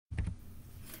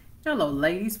Hello,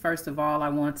 ladies. First of all, I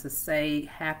want to say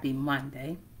happy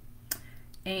Monday.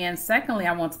 And secondly,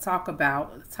 I want to talk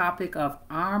about the topic of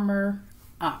armor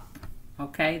up.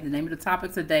 Okay, the name of the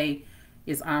topic today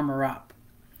is armor up.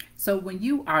 So, when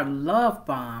you are love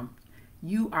bombed,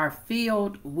 you are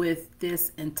filled with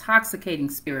this intoxicating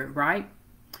spirit, right?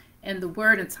 And the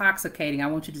word intoxicating, I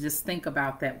want you to just think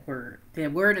about that word. The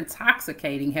word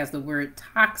intoxicating has the word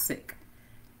toxic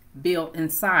built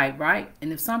inside, right?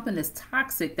 And if something is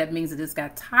toxic, that means that it's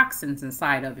got toxins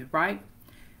inside of it, right?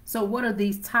 So, what are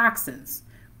these toxins?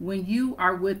 When you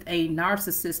are with a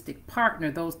narcissistic partner,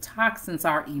 those toxins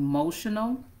are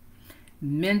emotional,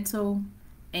 mental,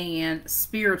 and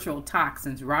spiritual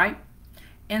toxins, right?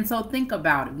 And so, think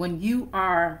about it. When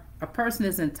a person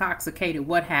is intoxicated,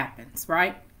 what happens,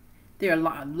 right? There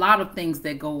are a lot of things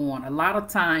that go on. A lot of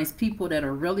times, people that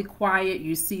are really quiet,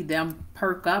 you see them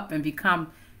perk up and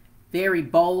become very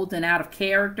bold and out of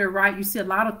character, right? You see a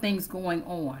lot of things going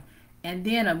on. And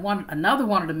then another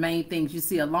one of the main things you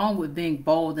see, along with being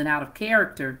bold and out of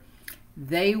character,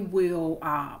 they will,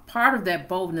 part of that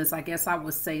boldness, I guess I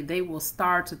would say, they will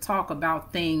start to talk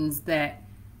about things that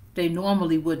they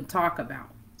normally wouldn't talk about.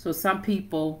 So some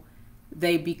people,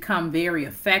 they become very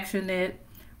affectionate.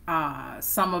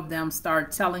 Some of them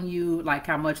start telling you like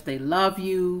how much they love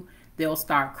you. They'll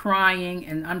start crying.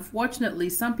 And unfortunately,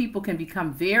 some people can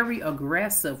become very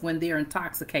aggressive when they're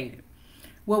intoxicated.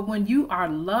 Well, when you are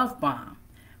love bombed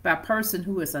by a person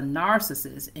who is a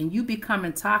narcissist and you become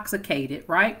intoxicated,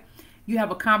 right? You have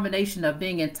a combination of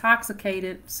being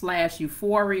intoxicated slash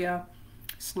euphoria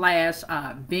slash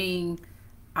being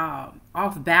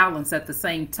off balance at the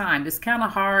same time. It's kind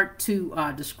of hard to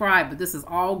describe, but this is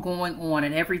all going on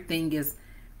and everything is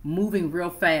moving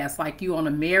real fast, like you on a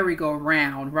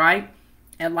merry-go-round, right?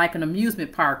 At like an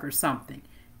amusement park or something.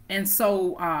 And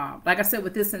so, like I said,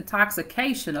 with this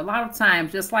intoxication, a lot of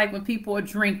times, just like when people are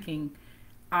drinking,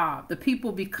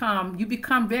 you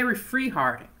become very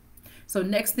free-hearted. So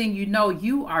next thing you know,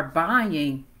 you are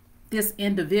buying this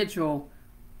individual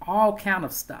all kind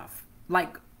of stuff.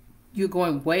 Like you're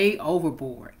going way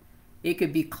overboard. It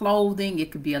could be clothing,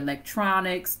 it could be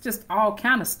electronics, just all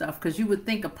kind of stuff. Because you would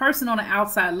think a person on the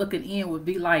outside looking in would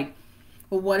be like,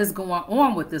 well, what is going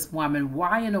on with this woman?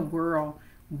 Why in the world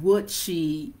would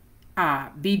she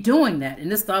be doing that?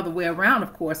 And it's the other way around,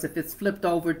 of course, if it's flipped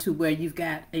over to where you've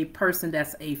got a person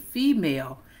that's a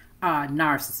female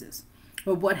narcissist.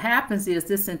 But what happens is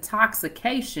this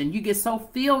intoxication, you get so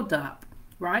filled up,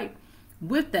 right,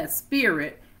 with that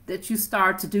spirit that you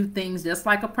start to do things just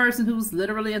like a person who's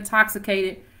literally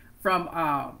intoxicated from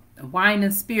wine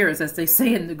and spirits, as they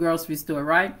say in the grocery store,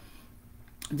 right?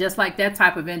 Just like that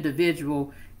type of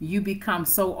individual, you become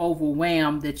so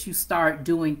overwhelmed that you start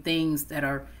doing things that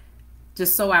are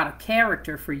just so out of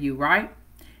character for you, right?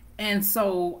 And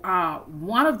so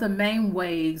one of the main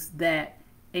ways that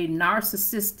a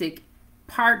narcissistic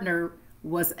partner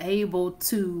was able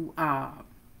to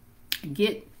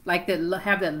get like that,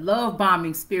 have that love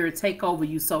bombing spirit take over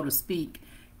you, so to speak,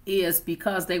 is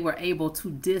because they were able to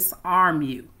disarm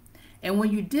you. And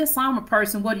when you disarm a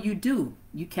person, what do?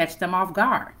 You catch them off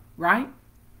guard, right?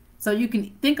 So you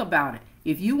can think about it.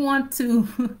 If you want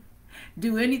to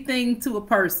do anything to a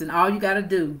person, all you got to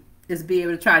do is be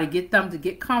able to try to get them to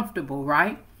get comfortable,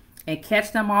 right? And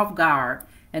catch them off guard.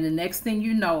 And the next thing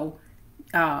you know,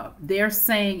 they're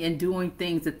saying and doing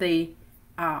things that they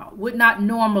would not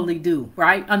normally do,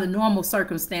 right? Under normal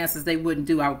circumstances, they wouldn't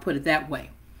do. I would put it that way.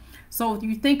 So if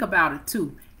you think about it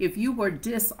too, if you were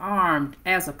disarmed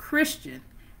as a Christian,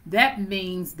 that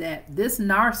means that this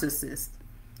narcissist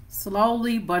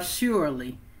slowly but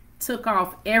surely took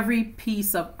off every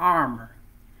piece of armor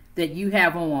that you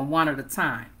have on one at a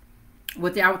time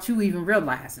without you even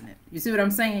realizing it. You see what I'm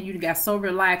saying? You got so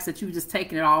relaxed that you were just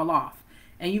taking it all off.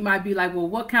 And you might be like, well,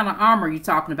 what kind of armor are you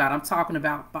talking about? I'm talking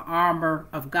about the armor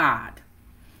of God.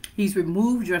 He's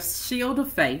removed your shield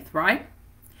of faith, right?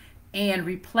 And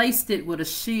replaced it with a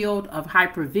shield of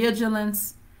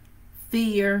hypervigilance,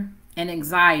 fear, and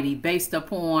anxiety based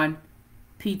upon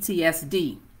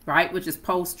PTSD, right? Which is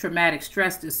post-traumatic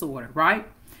stress disorder, right?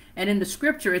 And in the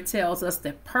scripture, it tells us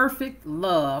that perfect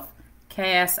love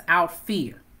casts out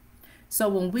fear. So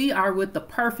when we are with the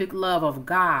perfect love of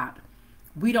God,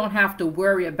 we don't have to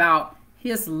worry about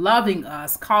his loving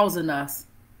us, causing us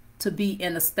to be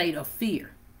in a state of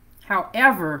fear.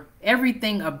 However,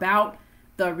 everything about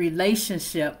the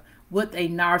relationship with a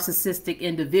narcissistic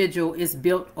individual is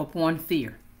built upon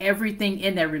fear. Everything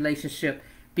in that relationship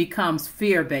becomes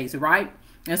fear-based, right?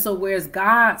 And so whereas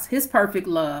his perfect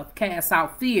love casts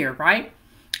out fear, right?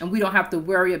 And we don't have to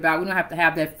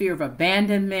have that fear of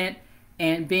abandonment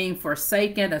and being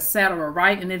forsaken, etc.,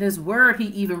 right? And in his word, he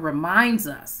even reminds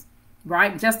us,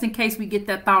 right? Just in case we get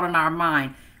that thought in our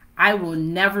mind, I will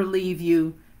never leave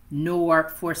you nor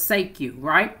forsake you,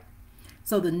 right?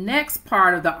 So the next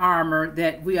part of the armor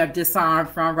that we are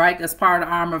disarmed from, right? That's part of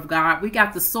the armor of God. We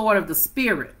got the sword of the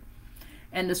Spirit.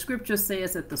 And the scripture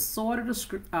says that the sword of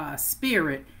the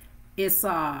Spirit is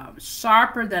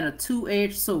sharper than a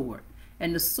two-edged sword.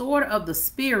 And the sword of the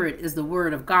Spirit is the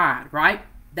word of God, right?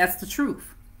 That's the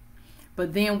truth.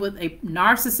 But then with a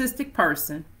narcissistic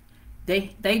person,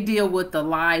 they deal with the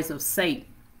lies of Satan.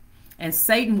 And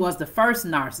Satan was the first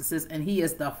narcissist, and he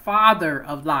is the father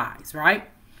of lies, right?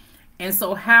 And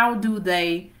so how do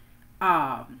they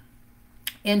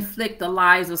inflict the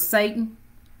lies of Satan?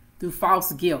 Through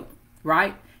false guilt,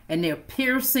 right? And they're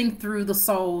piercing through the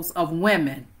souls of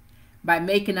women by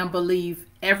making them believe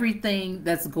everything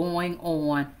that's going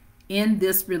on in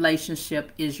this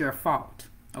relationship is your fault,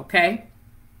 okay?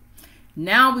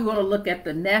 Now we want to look at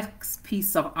the next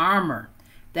piece of armor.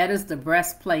 That is the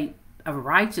breastplate of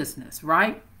righteousness,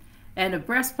 right? And the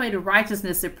breastplate of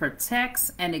righteousness, it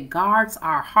protects and it guards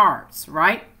our hearts,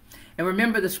 right? And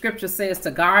remember, the scripture says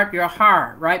to guard your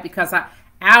heart, right? Because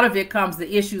out of it comes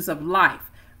the issues of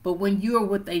life. But when you're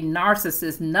with a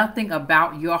narcissist, nothing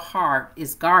about your heart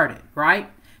is guarded, right?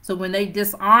 So when they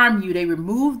disarm you, they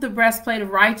remove the breastplate of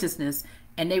righteousness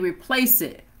and they replace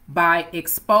it by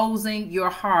exposing your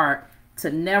heart to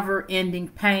never-ending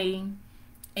pain,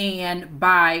 and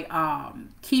by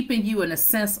keeping you in a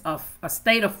sense of a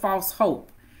state of false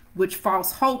hope, which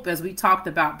false hope, as we talked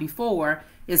about before,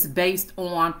 is based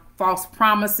on false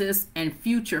promises and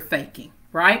future faking,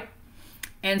 right?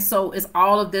 And so it's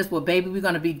all of this, well, baby, we're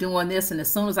going to be doing this, and as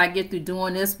soon as I get through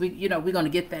doing this, we're going to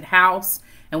get that house,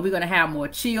 and we're going to have more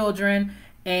children,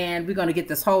 and we're going to get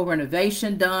this whole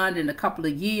renovation done in a couple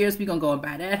of years. We're going to go and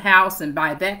buy that house and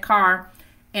buy that car.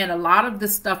 And a lot of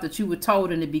this stuff that you were told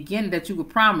in the beginning that you were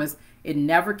promised, it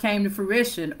never came to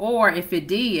fruition. Or if it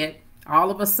did,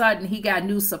 all of a sudden he got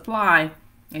new supply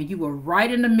and you were right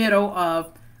in the middle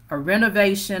of a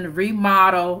renovation,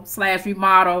 remodel,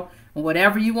 or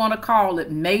whatever you want to call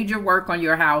it, major work on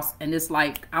your house. And it's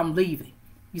like, I'm leaving.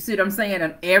 You see what I'm saying?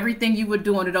 And everything you were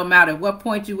doing, it don't matter what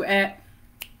point you were at,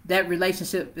 that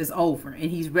relationship is over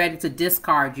and he's ready to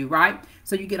discard you, right?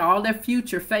 So you get all that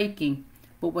future faking.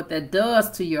 But what that does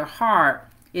to your heart,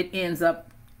 it ends up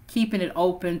keeping it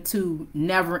open to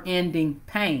never-ending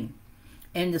pain.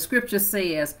 And the scripture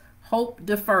says, hope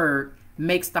deferred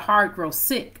makes the heart grow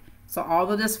sick. So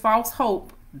all of this false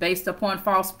hope based upon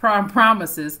false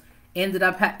promises you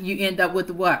end up with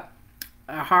what?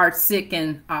 A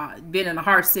heart-sickened, being in a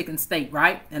heart-sickened state,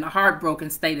 right? And a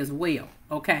heartbroken state as well,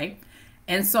 okay?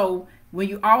 And so when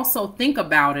you also think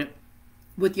about it,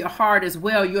 with your heart as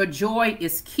well, your joy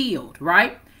is killed,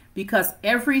 right? Because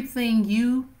everything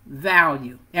you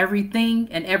value, everything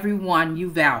and everyone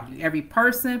you value, every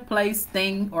person, place,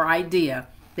 thing, or idea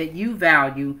that you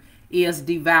value is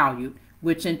devalued,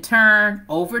 which in turn,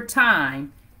 over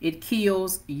time, it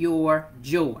kills your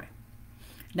joy.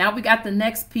 Now we got the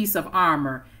next piece of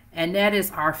armor, and that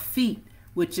is our feet,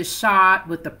 which is shod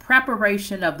with the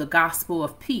preparation of the gospel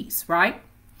of peace, right?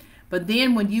 But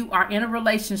then when you are in a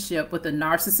relationship with a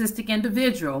narcissistic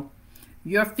individual,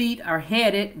 your feet are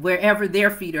headed wherever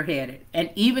their feet are headed. And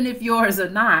even if yours are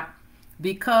not,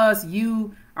 because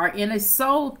you are in a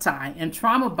soul tie and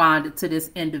trauma bonded to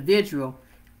this individual,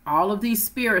 all of these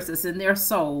spirits that's in their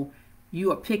soul, you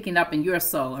are picking up in your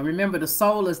soul. And remember, the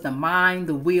soul is the mind,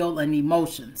 the will, and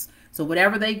emotions. So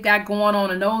whatever they got going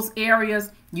on in those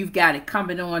areas, you've got it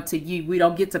coming on to you. We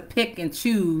don't get to pick and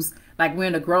choose like we're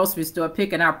in the grocery store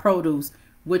picking our produce,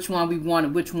 which one we want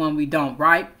and which one we don't,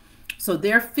 right? So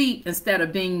their feet, instead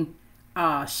of being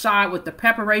shod with the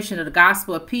preparation of the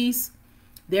gospel of peace,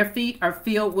 their feet are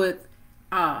filled with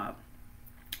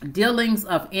dealings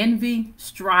of envy,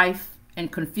 strife,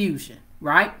 and confusion,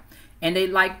 right? And they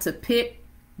like to pit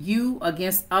you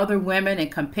against other women in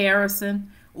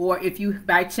comparison. Or if you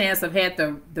by chance have had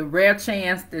the rare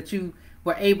chance that you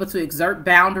were able to exert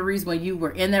boundaries when you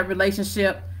were in that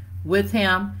relationship with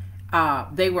him,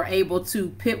 they were able to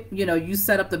pit, you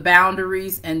set up the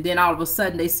boundaries, and then all of a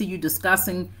sudden they see you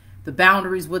discussing the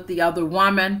boundaries with the other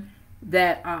woman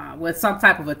that where some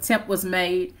type of attempt was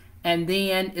made, and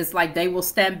then it's like they will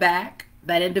stand back.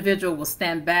 That individual will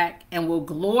stand back and will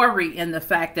glory in the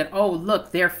fact that, oh,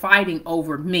 look, they're fighting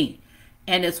over me.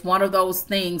 And it's one of those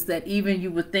things that even you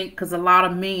would think, because a lot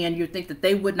of men, you think that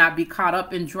they would not be caught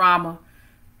up in drama.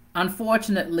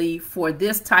 Unfortunately, for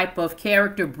this type of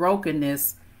character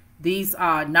brokenness, these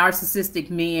narcissistic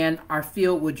men are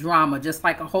filled with drama. Just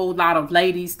like a whole lot of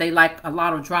ladies, they like a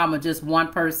lot of drama. Just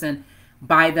one person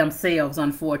by themselves,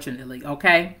 unfortunately,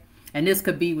 okay? And this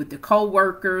could be with the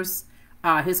co-workers,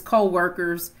 his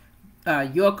co-workers,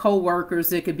 your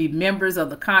co-workers. It could be members of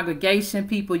the congregation,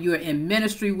 people you're in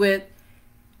ministry with,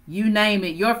 you name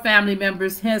it, your family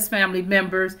members, his family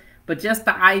members. But just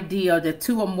the idea that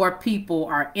two or more people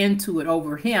are into it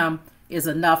over him is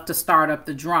enough to start up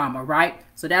the drama, right?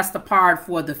 So that's the part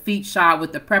for the feet shod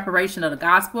with the preparation of the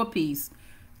gospel of peace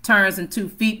turns into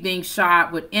feet being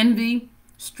shod with envy,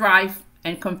 strife,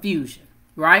 and confusion,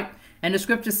 right? And the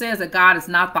scripture says that God is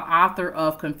not the author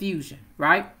of confusion,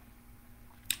 right?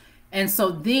 And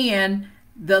so then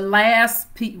the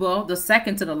the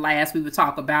second to the last we would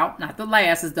talk about, not the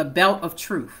last, is the belt of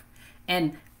truth.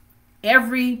 And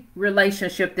every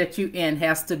relationship that you're in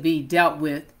has to be dealt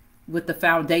with the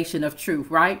foundation of truth,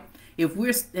 right?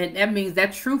 And that means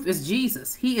that truth is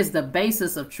Jesus. He is the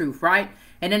basis of truth, right?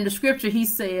 And in the scripture, he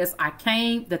says, I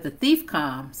came that the thief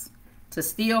comes to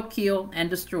steal, kill, and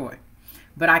destroy.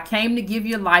 But I came to give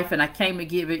you life, and I came to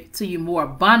give it to you more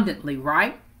abundantly,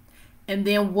 right? And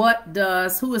then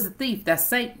who is the thief? That's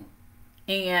Satan.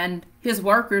 And his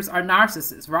workers are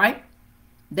narcissists, right?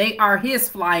 They are his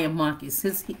flying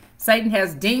monkeys. Satan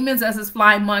has demons as his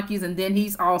flying monkeys, and then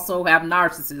he's also have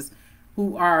narcissists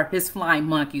who are his flying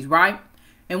monkeys, right?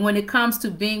 And when it comes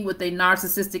to being with a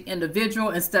narcissistic individual,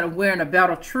 instead of wearing a belt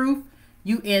of truth,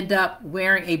 you end up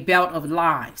wearing a belt of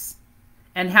lies.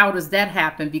 And how does that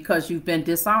happen? Because you've been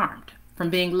disarmed from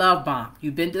being love bombed.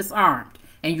 You've been disarmed,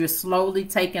 and you're slowly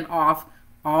taking off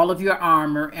all of your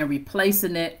armor and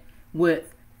replacing it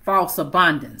with false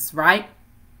abundance, right?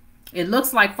 It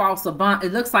looks like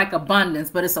it looks like abundance,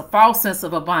 but it's a false sense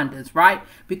of abundance, right?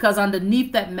 Because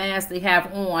underneath that mask they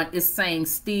have on is saying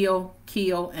steal,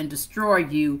 kill, and destroy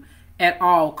you at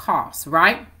all costs,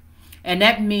 right? And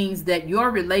that means that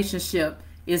your relationship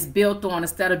is built on,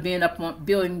 instead of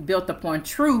being built upon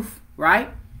truth, right?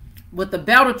 With the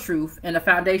belt of truth and the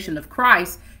foundation of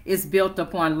Christ, is built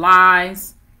upon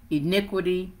lies,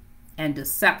 iniquity, and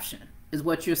deception is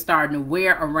what you're starting to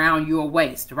wear around your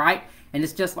waist, right? And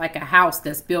it's just like a house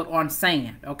that's built on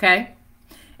sand, okay?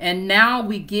 And now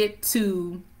we get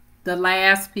to the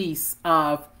last piece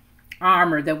of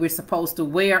armor that we're supposed to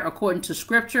wear according to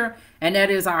scripture, and that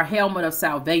is our helmet of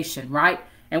salvation, right?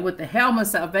 And with the helmet of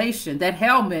salvation, that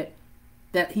helmet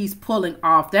that he's pulling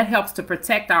off, that helps to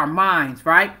protect our minds,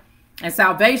 right? And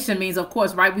salvation means, of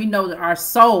course, right, we know that our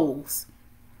souls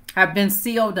have been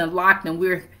sealed and locked, and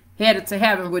we're headed to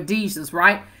heaven with Jesus,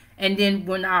 right? And then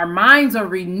when our minds are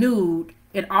renewed,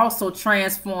 it also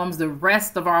transforms the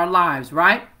rest of our lives,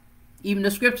 right? Even the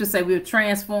scriptures say we're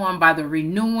transformed by the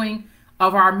renewing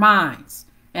of our minds.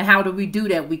 And how do we do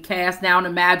that? We cast down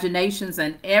imaginations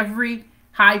and every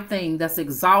high thing that's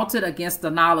exalted against the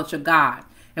knowledge of God.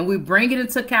 And we bring it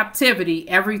into captivity,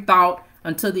 every thought,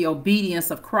 unto the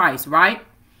obedience of Christ, right?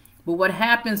 But what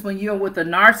happens when you're with a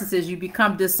narcissist, you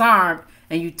become disarmed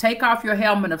and you take off your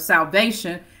helmet of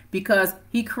salvation, because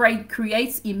he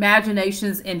creates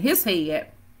imaginations in his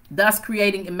head, thus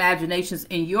creating imaginations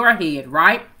in your head,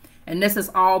 right? And this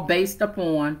is all based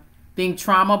upon being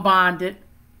trauma bonded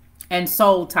and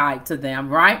soul tied to them,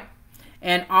 right?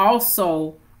 And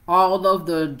also all of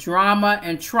the drama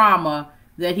and trauma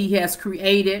that he has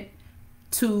created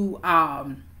to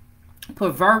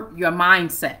pervert your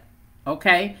mindset,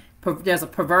 okay? There's a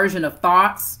perversion of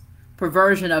thoughts,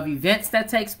 perversion of events that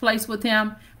takes place with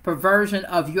him, perversion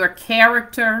of your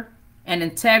character and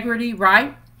integrity,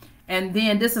 right? And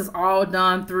then this is all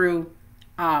done through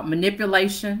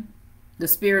manipulation, the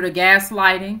spirit of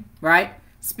gaslighting, right?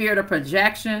 Spirit of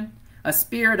projection, a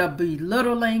spirit of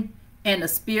belittling, and a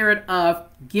spirit of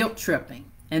guilt tripping.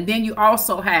 And then you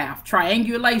also have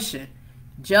triangulation,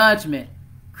 judgment,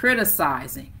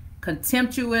 criticizing,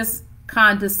 contemptuous,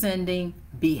 condescending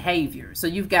behavior. So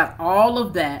you've got all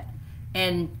of that,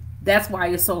 and that's why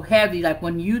it's so heavy. Like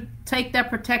when you take that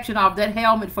protection off, that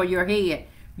helmet for your head,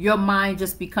 your mind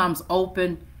just becomes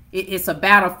open. It's a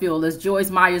battlefield. As Joyce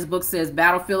Meyer's book says,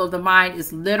 battlefield of the mind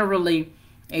is literally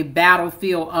a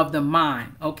battlefield of the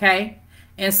mind, okay?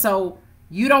 And so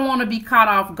you don't want to be caught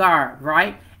off guard,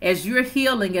 right? As you're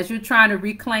healing, as you're trying to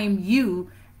reclaim you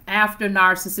after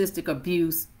narcissistic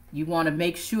abuse, you want to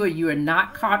make sure you are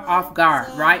not caught off guard,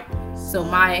 right? So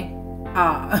my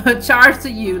charge to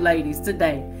you ladies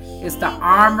today is to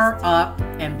armor up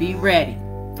and be ready.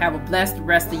 Have a blessed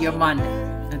rest of your Monday.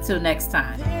 Until next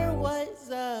time. There was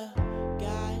a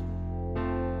God,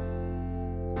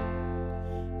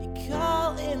 they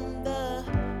call him the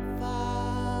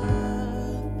Father,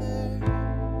 and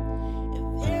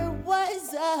there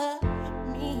was a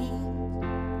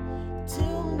means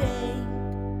to make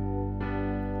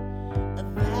a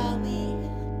valley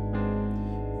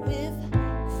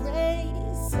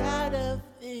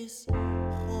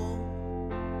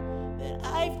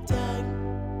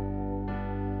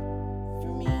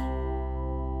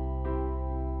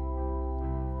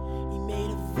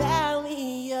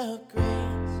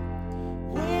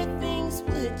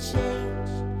change,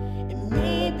 and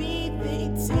maybe they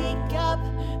take up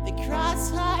the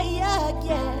cross high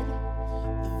again.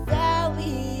 The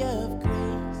valley of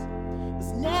grace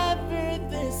was never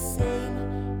the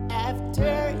same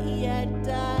after he had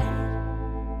died.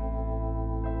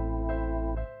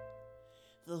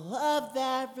 The love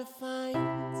that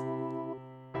refines.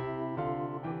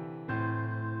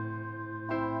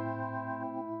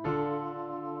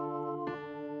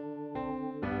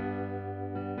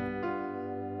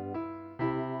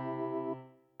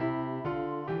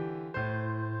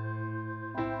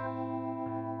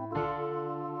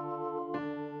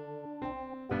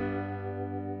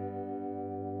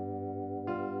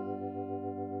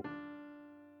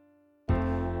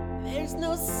 There's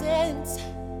no sense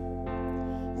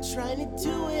in trying to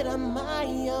do it on my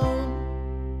own.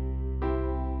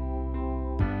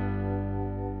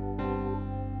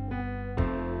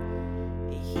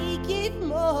 He gave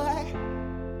more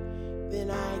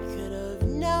than I could have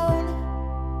known.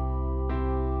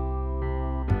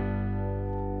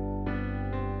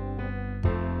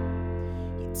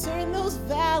 He turned those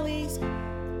valleys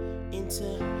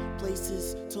into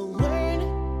places to learn,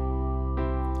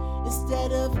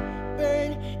 instead of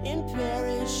burn and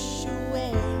perish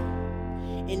away.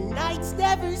 And nights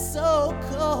never so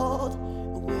cold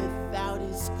without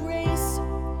his grace.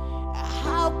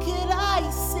 How could I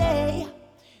say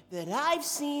that I've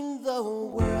seen the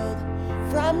world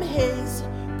from his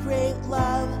great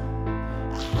love?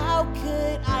 How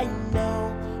could I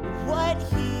know what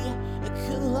he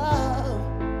could love?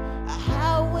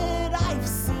 How would I've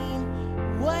seen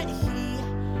what he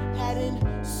had in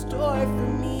store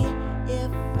for me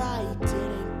if I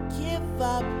didn't give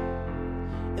up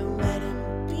and let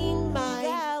him be my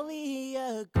valley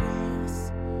of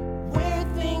grace, where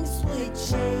things would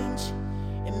change,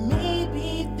 and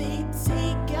maybe they'd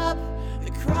take up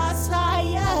the cross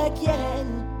high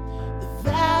again. The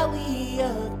valley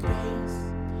of grace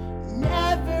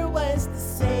never was the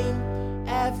same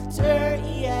after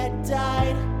he had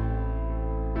died.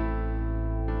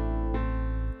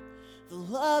 The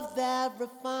love that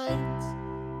refines.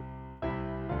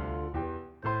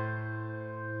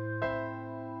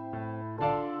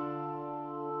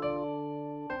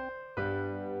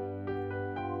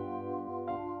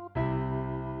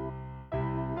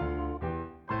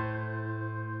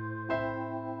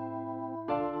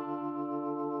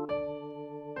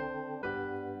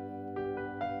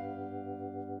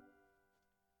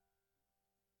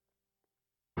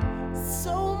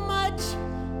 So much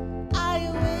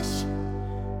I wish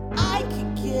I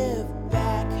could give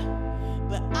back,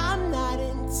 but I'm not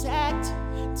intact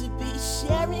to be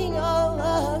sharing all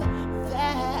of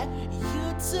that.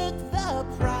 You took the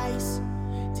price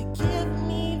to give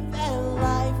me that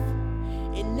life,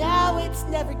 and now it's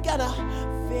never gonna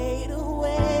fade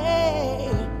away.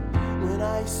 When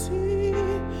I see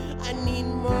I need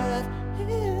more of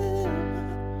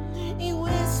him, he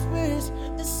whispers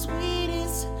the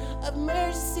sweetest of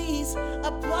mercies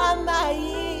upon my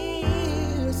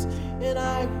ears, and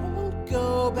I won't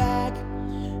go back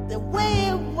the way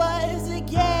it was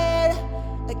again,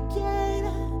 again,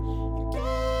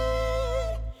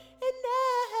 again, and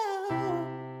now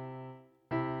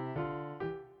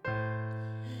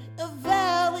a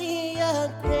valley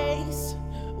of grace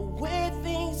where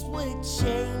things would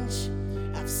change.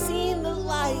 I've seen the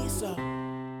lights of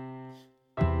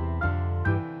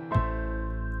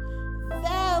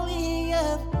valley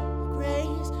of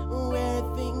grace where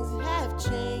things have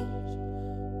changed.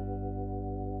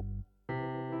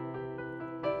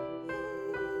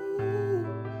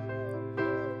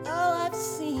 Oh, I've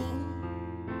seen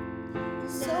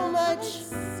so much,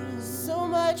 so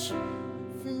much.